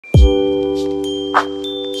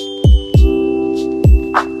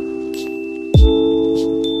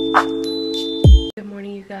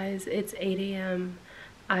guys, it's 8 a.m.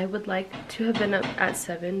 I would like to have been up at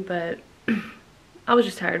 7, but I was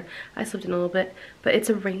just tired. I slept in a little bit, but it's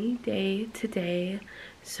a rainy day today,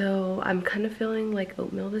 so I'm kind of feeling like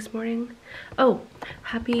oatmeal this morning. Oh,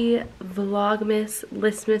 happy Vlogmas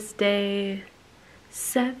Listmas Day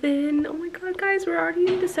 7. Oh my god, guys, we're already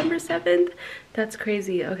in December 7th. That's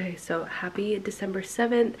crazy. Okay, so happy December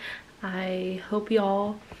 7th. I hope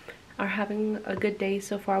y'all are having a good day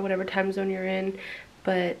so far, whatever time zone you're in.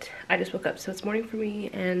 But I just woke up, so it's morning for me,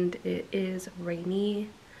 and it is rainy.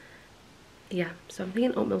 Yeah, so I'm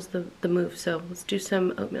thinking oatmeal's the move, so let's do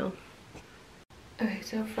some oatmeal. Okay,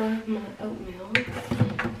 so for my oatmeal,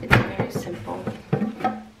 it's very simple.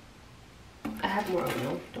 I have more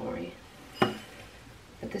oatmeal, don't worry.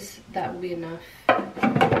 But that will be enough.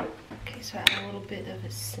 Okay, so I add a little bit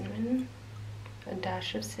of cinnamon, a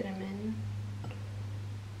dash of cinnamon.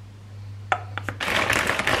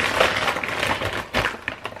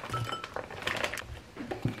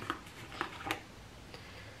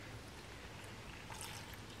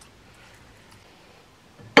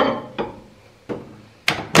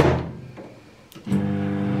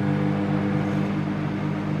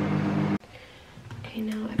 Okay,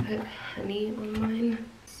 now I put honey on mine.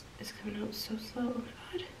 It's coming out so slow. Oh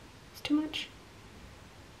my god, it's too much.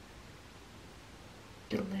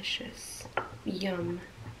 Delicious. Yum.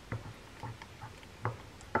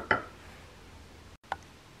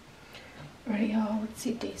 Alright, y'all, let's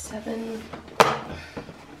see day 7.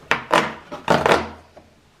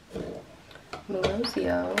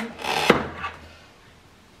 Melosio.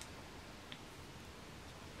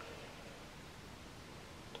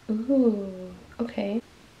 Ooh, okay.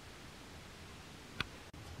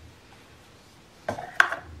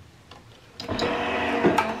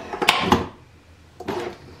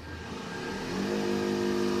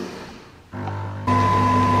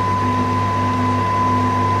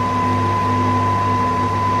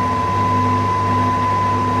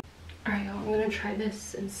 Try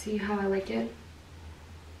this and see how I like it.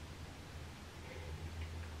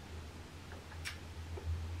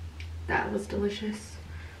 That was delicious.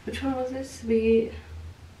 Which one was this? The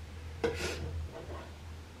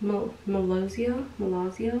Melosio.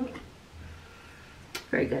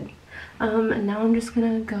 Very good. And now I'm just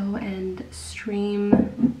gonna go and stream.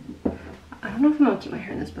 I don't know if I'm gonna keep my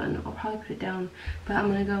hair in this bun. I'll probably put it down, but I'm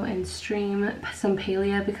gonna go and stream some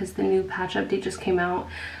Palea because the new patch update just came out.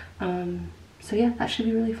 So yeah, that should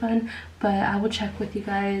be really fun, but I will check with you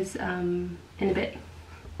guys in a bit.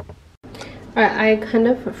 Alright, I kind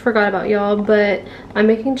of forgot about y'all, but I'm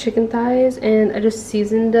making chicken thighs and I just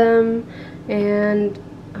seasoned them, and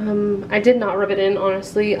I did not rub it in,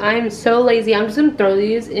 honestly. I'm so lazy. I'm just gonna throw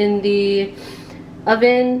these in the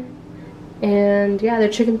oven, and yeah, they're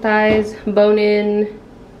chicken thighs, bone in,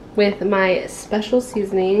 with my special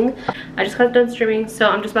seasoning. I just got done streaming, so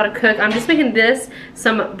I'm just about to cook. I'm just making this,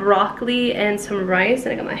 some broccoli and some rice,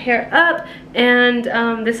 and I got my hair up, and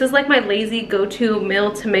this is like my lazy go-to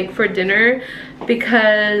meal to make for dinner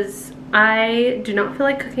because I do not feel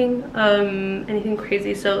like cooking anything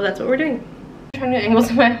crazy, so that's what we're doing. I'm trying new angles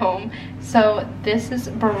in my home. So this is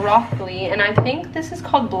broccoli, and I think this is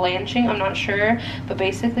called blanching, I'm not sure, but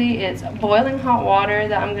basically it's boiling hot water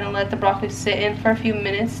that I'm gonna let the broccoli sit in for a few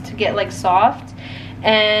minutes to get like soft,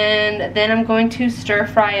 and then I'm going to stir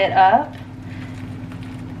fry it up,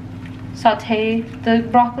 saute the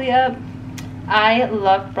broccoli up. I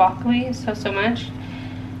love broccoli so much,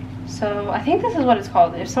 so I think this is what it's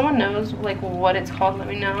called. If someone knows like what it's called, let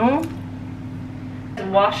me know.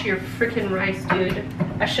 Wash your freaking rice, dude.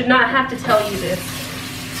 I should not have to tell you this.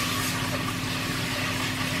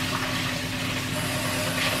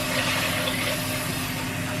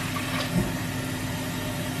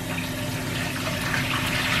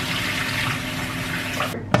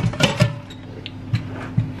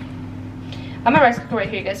 I have my rice cooker right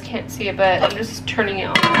here. You guys can't see it, but I'm just turning it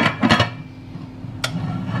on.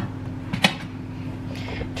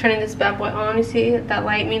 Turning this bad boy on. You see that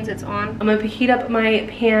light means it's on. I'm gonna heat up my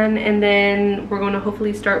pan, and then we're gonna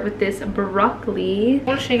hopefully start with this broccoli. I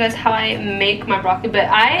want to show you guys how I make my broccoli, but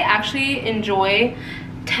I actually enjoy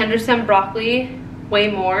tender stem broccoli way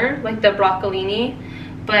more, like the broccolini,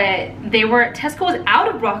 but Tesco was out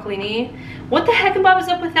of broccolini. What the heck and bob is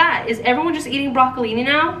up with that? Is everyone just eating broccolini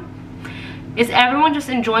now? Is everyone just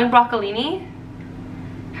enjoying broccolini?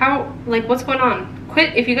 How, like, what's going on?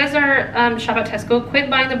 Quit, if you guys are shop at Tesco, quit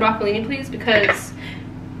buying the broccolini, please, because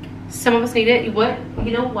some of us need it.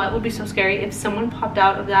 You know what would be so scary? If someone popped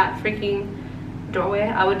out of that freaking doorway,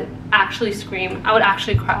 I would actually scream. I would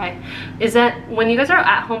actually cry. Is that when you guys are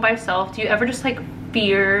at home by yourself, do you ever just like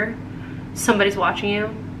fear somebody's watching you?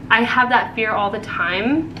 I have that fear all the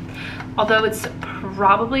time, although it's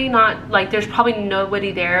probably not, like, there's probably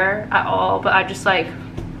nobody there at all, but I just like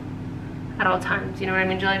at all times, you know what I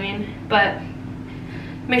mean, Jelly? But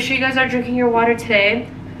make sure you guys are drinking your water today.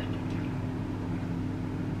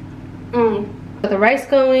 The rice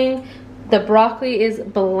going, the broccoli is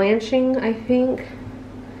blanching, I think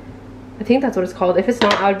that's what it's called. If it's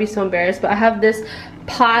not, I would be so embarrassed. But I have this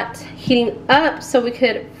pot heating up so we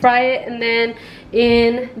could fry it, and then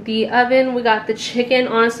in the oven we got the chicken.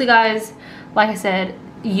 Honestly guys, like I said,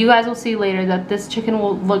 you guys will see later that this chicken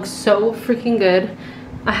will look so freaking good.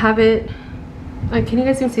 I have it, like, can you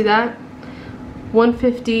guys even see that?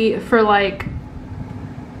 150 for, like,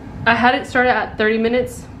 I had it started at 30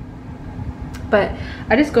 minutes, but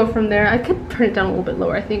I just go from there. I could turn it down a little bit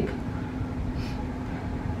lower, I think.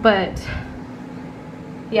 But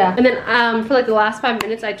yeah, and then for like the last 5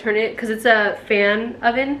 minutes I turn it, because it's a fan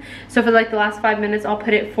oven, so for like the last 5 minutes I'll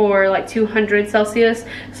put it for like 200 Celsius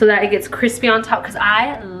so that it gets crispy on top, because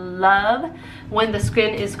I love when the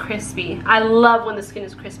skin is crispy. I love when the skin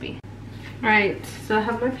is crispy. All right, so I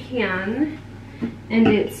have my pan and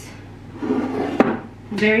it's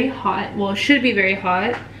very hot. Well, it should be very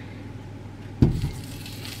hot.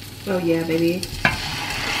 Oh yeah, baby.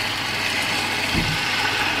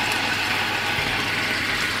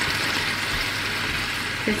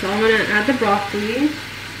 Okay, so I'm gonna add the broccoli.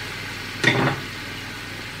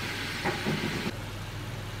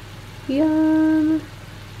 Yum.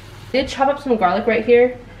 I did chop up some garlic right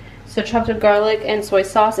here. So chopped up garlic and soy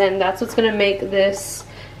sauce, and that's what's gonna make this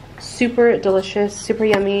super delicious, super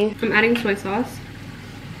yummy. I'm adding soy sauce.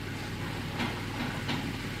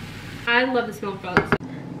 I love the smell of garlic.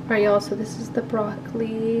 Alright y'all, so this is the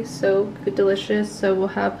broccoli, so good, delicious. So we'll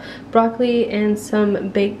have broccoli and some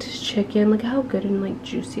baked chicken. Look how good and like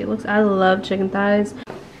juicy it looks. I love chicken thighs.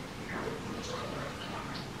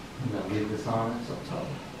 I'm gonna leave this on, it's on top.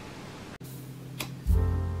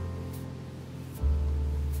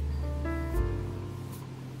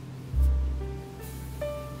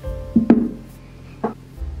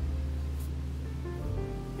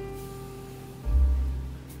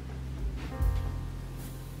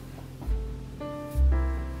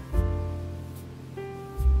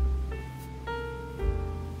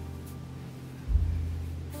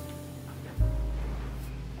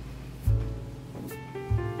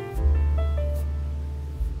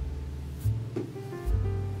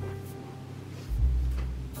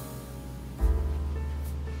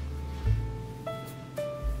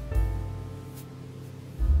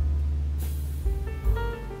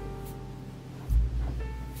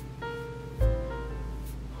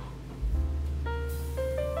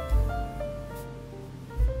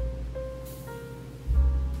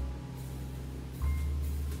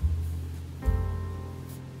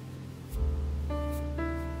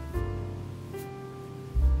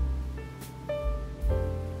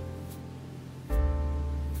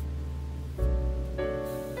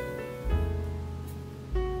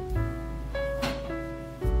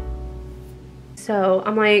 So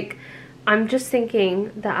I'm just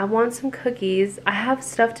thinking that I want some cookies. I have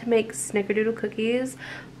stuff to make snickerdoodle cookies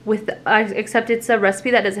with, except it's a recipe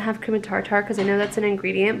that doesn't have cream and tartar, because I know that's an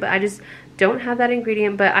ingredient, but I just don't have that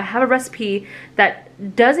ingredient. But I have a recipe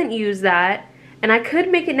that doesn't use that, and I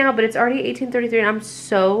could make it now, but it's already 18:33 and I'm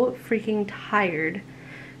so freaking tired.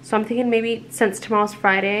 So I'm thinking maybe since tomorrow's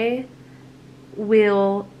Friday,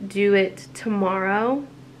 we'll do it tomorrow.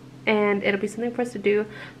 And it'll be something for us to do,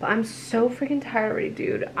 but I'm so freaking tired already,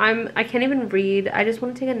 dude. I can't even read. I just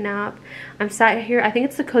want to take a nap. I'm sat here. I think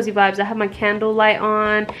it's the cozy vibes. I have my candle light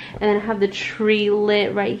on, and then I have the tree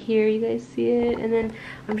lit right here. You guys see it? And then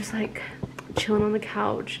I'm just like chilling on the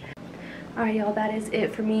couch. Alright y'all, that is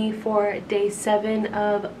it for me for day 7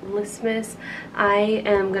 of VLOGMAS. I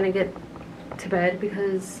am gonna get to bed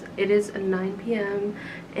because it is 9 p.m.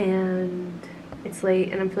 and it's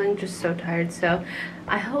late and I'm feeling just so tired. So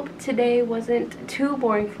I hope today wasn't too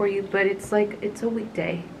boring for you, but it's like, it's a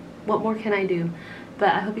weekday. What more can I do? But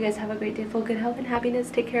I hope you guys have a great day full of good health and happiness.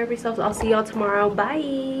 Take care of yourselves. I'll see y'all tomorrow.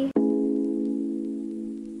 Bye.